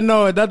 So yeah,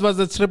 no, that was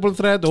a triple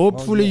threat.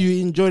 Hopefully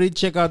you enjoyed it.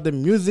 Check out the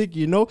music,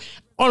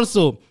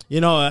 Also,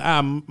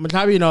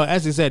 Mthabi,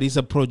 as he said, he's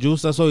a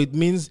producer, so it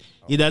means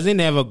he doesn't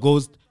have a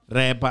ghost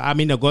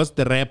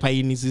rapper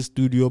in his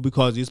studio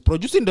because he's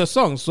producing the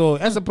song. So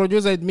as a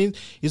producer, it means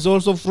he's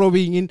also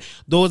throwing in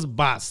those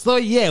bars. So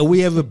yeah, we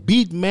have a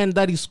beat man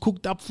that is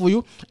cooked up for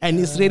you and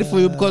he's ready for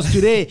you because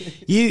today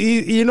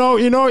he's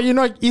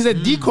a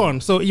deacon.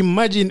 So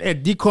imagine a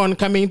deacon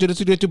coming into the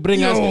studio to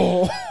bring us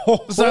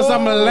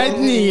some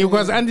lightning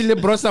because Andy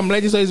brought some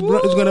lightning, so he's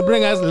gonna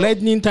bring us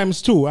lightning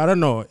times 2. I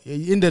don't know,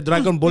 in the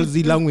Dragon Ball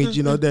Z language,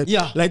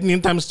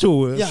 lightning times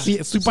 2,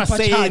 Super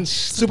Saiyan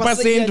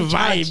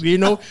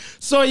vibe,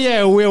 So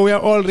yeah, we are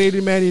all ready,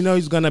 man.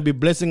 He's gonna be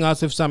blessing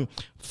us with some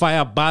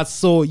fire bars.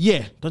 So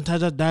yeah, don't touch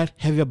that.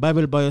 Have your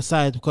Bible by your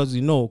side because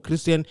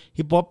Christian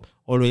hip hop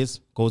always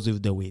goes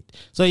with the weight.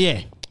 So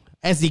yeah,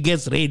 as he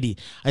gets ready,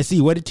 I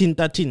see what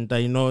tinta,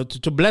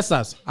 to bless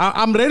us.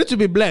 I'm ready to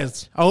be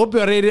blessed. I hope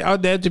you're ready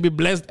out there to be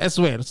blessed as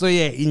well. So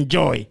yeah,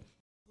 enjoy.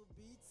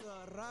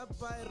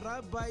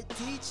 Rabbi,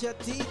 teacher,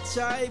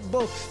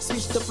 bo.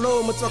 Switch the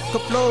flow, my truck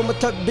flow, my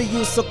tug be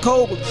you so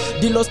cold.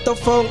 The lost the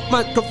phone,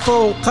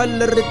 microphone,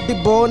 color it the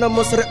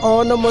bonamos,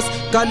 reonamos,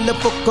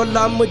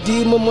 galapocolamo,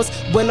 demons,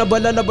 buena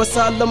balala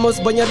basalamos,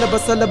 banyana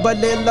basala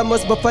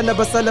balelamos, bapana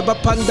basala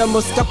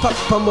bapandamos,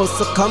 capapamos.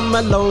 So come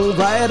along,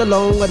 ride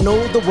along, I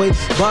know the way,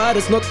 but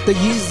it's not the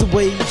easy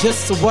way.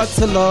 Just what's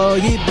a law,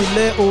 he be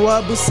le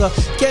uabusa,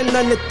 can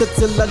I let the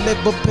till I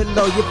level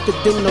pillow, you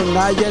fit in no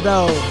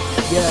nayado.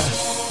 Yeah,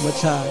 my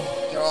child.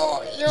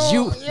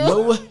 You know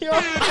what?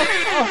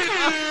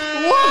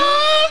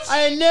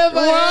 I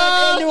never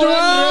heard anyone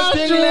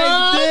rapping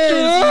like this.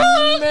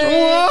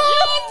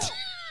 What?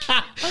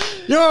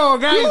 Yo,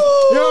 guys,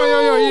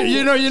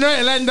 you know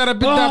a line that I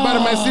picked up by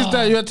my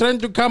sister. You're trying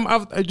to come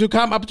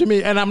up to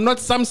me, and I'm not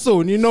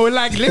Samson.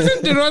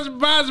 Listen to those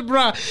bars,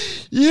 bruh.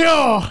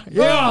 Yo.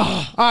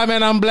 Oh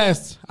man, I'm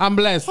blessed. I'm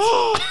really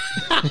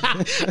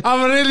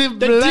blessed.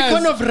 The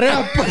deacon of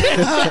rap.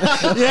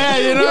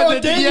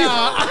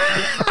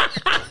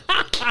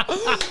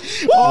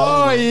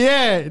 Oh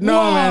yeah,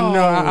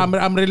 man,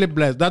 I'm really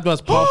blessed. That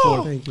was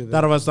powerful.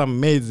 That was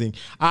amazing.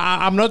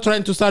 I'm not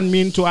trying to sound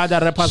mean to other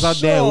rappers out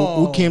there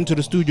who came to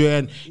the studio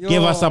and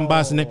gave us some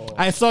bars.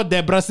 I saw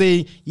Deborah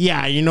saying,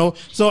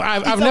 So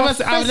I've never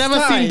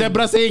seen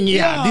Deborah saying,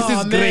 this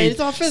is great.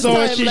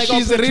 So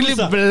she's really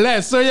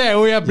blessed. So yeah,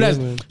 we are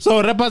blessed.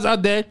 So rappers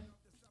out there,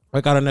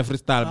 work out on a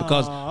freestyle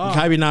because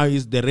Mkhabi now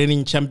is the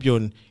reigning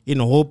champion in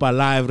Hope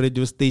Alive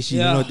radio station,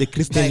 the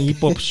Christian hip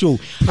hop show.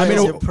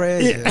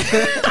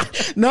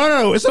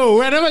 No. So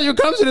whenever you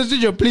come to the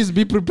studio, please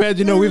be prepared,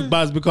 with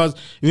bars because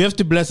you have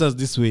to bless us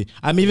this way.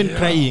 I'm even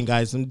crying,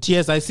 guys. Some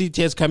tears. I see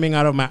tears coming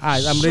out of my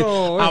eyes.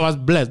 I was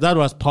blessed. That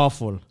was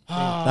powerful.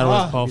 That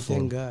was powerful.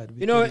 Thank God.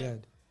 Thank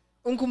God.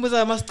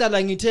 Unkumbuza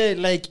mastala ngithe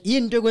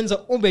into ekwenza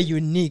ube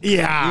unique,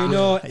 and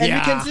you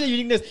can see the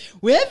uniqueness.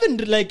 We haven't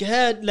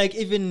had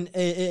even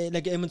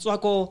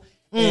Mtswako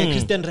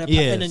Christian rapper,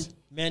 and then,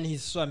 man,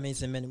 he's so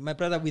amazing, man. My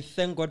brother, we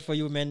thank God for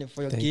you, man,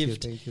 for your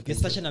gift. You're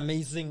such an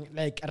amazing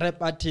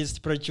rap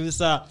artist,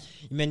 producer.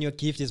 Man, your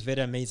gift is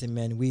very amazing,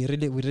 man. We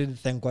really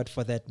thank God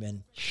for that,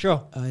 man.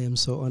 Sure. I am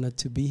so honored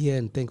to be here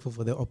and thankful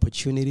for the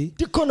opportunity.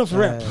 The kind of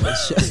rap.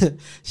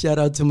 Shout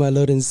out to my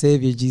Lord and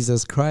Savior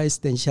Jesus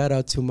Christ, and shout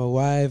out to my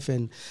wife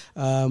and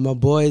my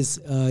boys,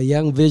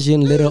 Young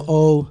Vision, Little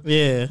O.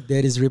 Yeah,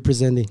 that is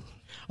representing.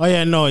 Oh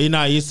yeah, no,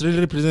 he's really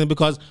representing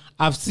because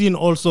I've seen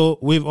also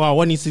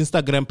on his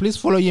Instagram. Please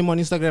follow him on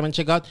Instagram and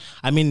check out.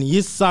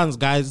 His sons,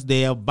 guys,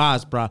 they are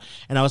bars, bruh.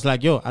 And I was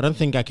like, I don't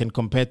think I can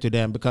compare to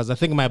them because I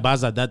think my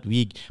bars are that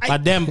weak.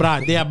 But them,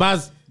 bruh, they are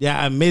bars. They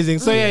are amazing.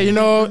 So yeah,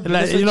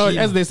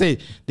 as they say,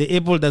 the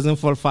apple doesn't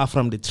fall far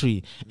from the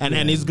tree.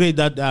 And it's great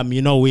that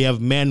we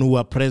have men who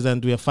are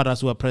present, we have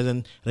fathers who are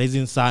present,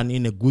 raising son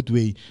in a good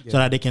way, so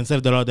that they can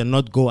serve the Lord and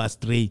not go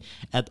astray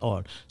at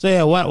all. So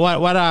yeah,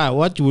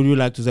 what would you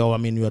like to say?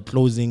 Your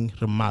closing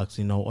remarks,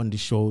 on the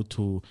show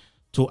to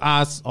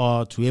us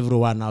or to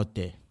everyone out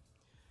there.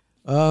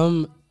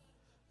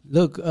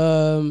 Look,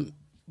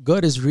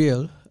 God is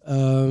real.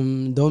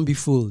 Don't be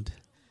fooled.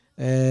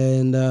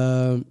 And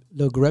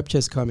look, rapture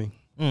is coming.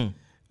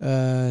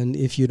 And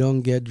if you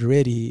don't get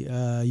ready,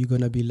 you're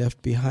going to be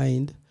left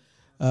behind.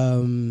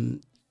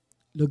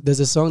 Look, there's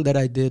a song that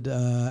I did,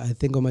 I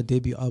think on my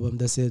debut album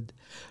that said,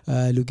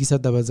 Lukisa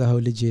tabazaha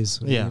ule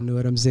Jesu. You know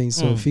what I'm saying?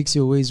 So fix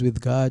your ways with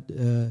God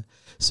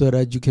so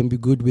that you can be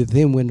good with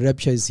Him when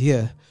rapture is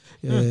here.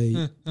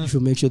 You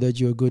should make sure that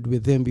you're good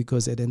with Him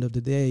because at the end of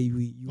the day,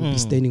 you will be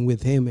standing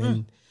with Him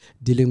and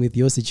dealing with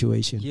your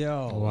situation.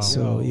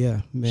 So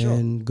yeah,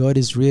 man, sure. God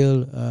is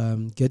real.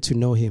 Get to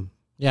know Him.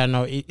 Yeah,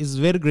 no, it's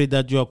very great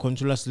that you are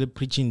continuously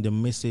preaching the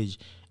message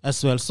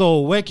as well.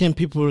 So where can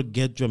people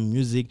get your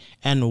music,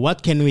 and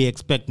what can we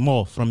expect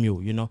more from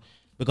you, you know?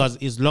 Because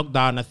it's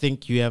lockdown, I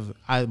think you have,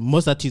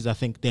 most artists, I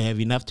think they have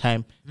enough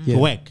time to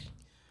work.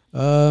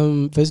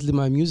 Firstly,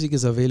 my music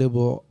is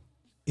available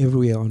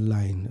everywhere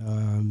online,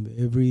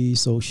 every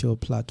social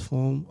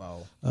platform.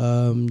 Wow.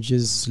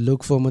 Just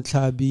look for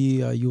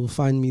Motlabi, you'll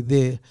find me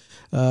there.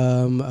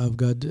 I've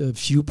got a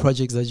few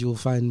projects that you'll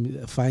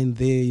find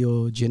there.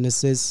 Your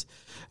Genesis,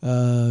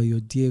 your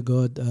Dear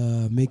God,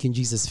 Making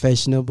Jesus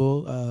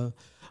Fashionable.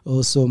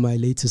 Also my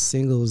latest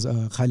singles,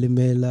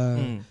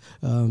 Khalimela,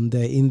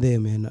 they're in there,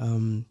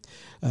 man.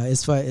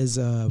 As far as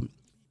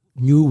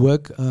new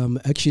work,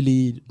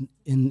 actually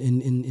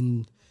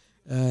in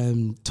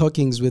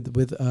talkings with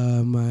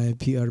my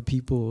PR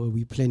people,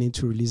 we're planning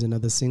to release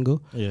another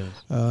single.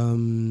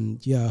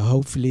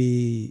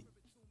 Hopefully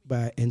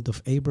by end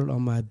of April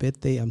on my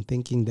birthday. I'm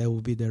thinking that will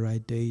be the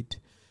right date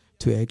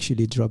to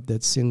actually drop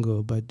that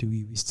single, but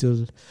we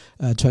still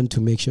trying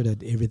to make sure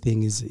that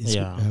everything is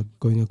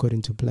going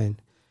according to plan.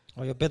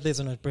 Oh, your birthday is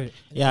on April.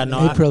 Yeah,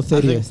 no, April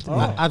 30th.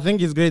 I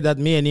think it's great that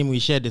me and him, we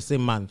share the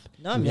same month.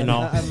 No, you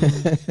know,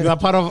 you are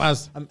part of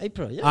us. I'm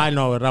April, yeah. I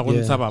know. I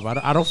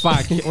don't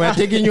fuck. We're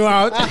taking you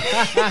out.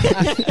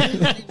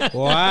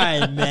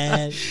 Why,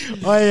 man?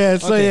 Oh, yeah.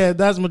 So,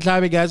 that's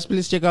Motlabi, guys.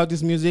 Please check out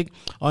this music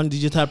on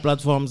digital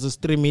platforms.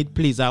 Stream it,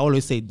 please. I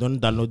always say don't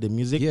download the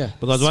music. Yeah.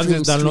 Because once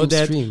it's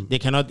downloaded,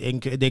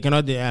 they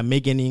cannot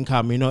make any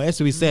income. You know,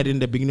 as we said in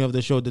the beginning of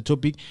the show, the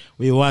topic,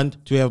 we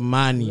want to have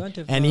money.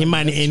 And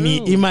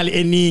money.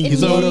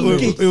 So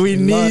we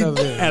need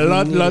a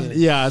lot.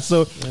 Yeah.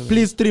 So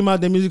please stream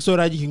out the music so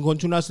that you can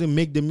continuously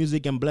make the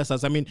music and bless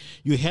us. I mean,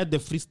 you heard the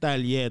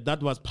freestyle. Yeah,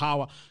 that was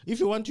power. If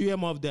you want to hear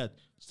more of that,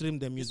 stream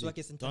the music.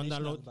 Don't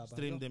download,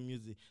 stream the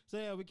music. So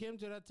yeah, we came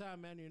to that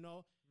time, man. You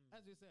know,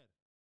 as we said.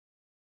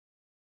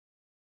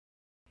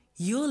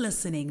 You're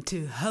listening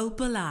to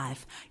Hope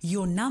Alive,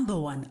 your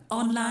 #1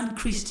 online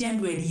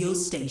Christian radio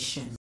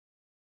station.